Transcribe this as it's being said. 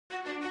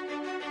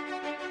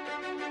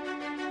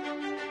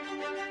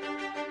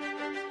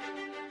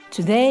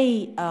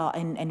Today,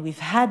 and we've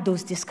had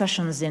those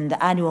discussions in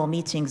the annual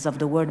meetings of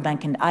the World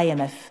Bank and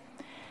IMF,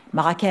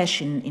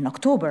 Marrakesh in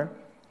October.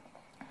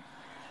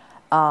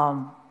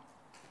 As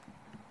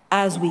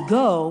we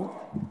go,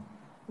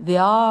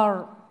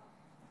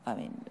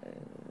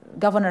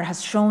 Governor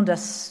has shown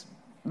us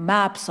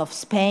maps of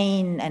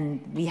Spain,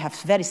 and we have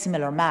very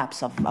similar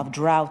maps of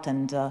drought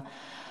and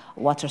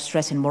water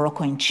stress in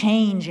Morocco, and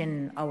change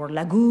in our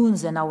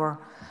lagoons and our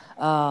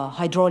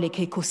hydraulic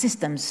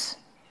ecosystems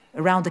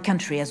around the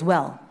country as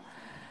well.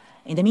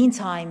 In the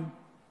meantime,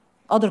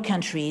 other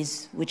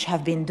countries which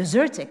have been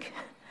desertic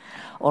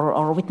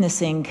or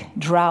witnessing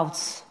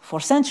droughts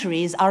for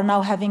centuries are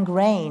now having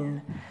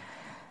rain.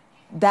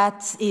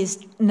 That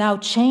is now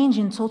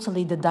changing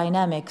totally the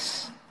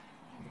dynamics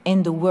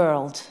in the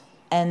world.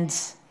 And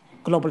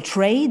global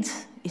trade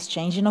is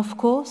changing, of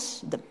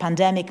course. The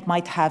pandemic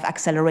might have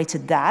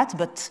accelerated that,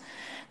 but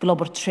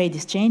global trade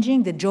is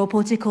changing. The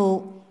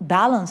geopolitical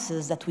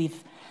balances that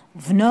we've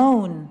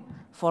known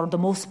for the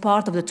most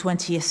part of the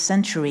 20th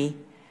century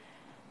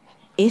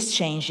is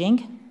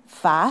changing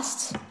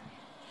fast.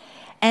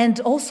 And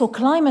also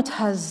climate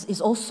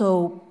is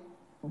also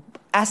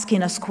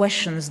asking us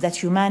questions that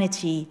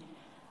humanity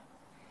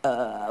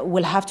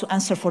will have to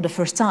answer for the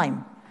first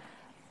time.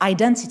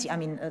 Identity,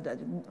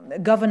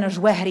 Governor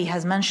Zouahri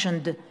has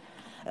mentioned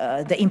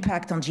the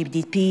impact on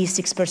GDP,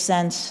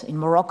 6% in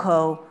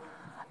Morocco,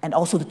 and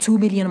also the 2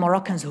 million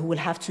Moroccans who will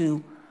have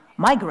to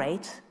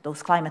migrate,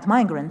 those climate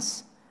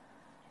migrants.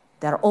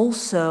 There are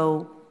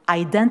also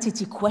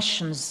identity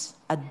questions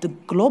at the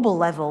global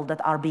level that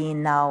are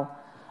being now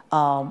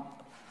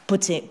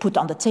put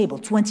on the table.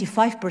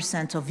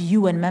 25% of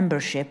UN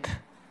membership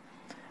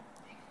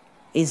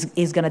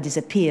is going to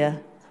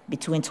disappear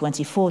between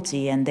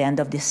 2040 and the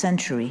end of this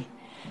century.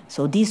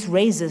 So this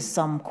raises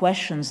some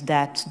questions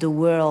that the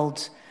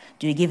world,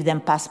 do you give them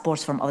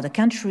passports from other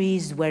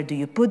countries? Where do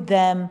you put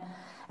them?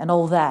 And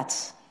all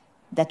that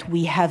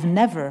we have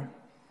never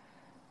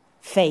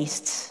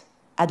faced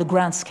at a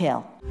grand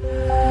scale.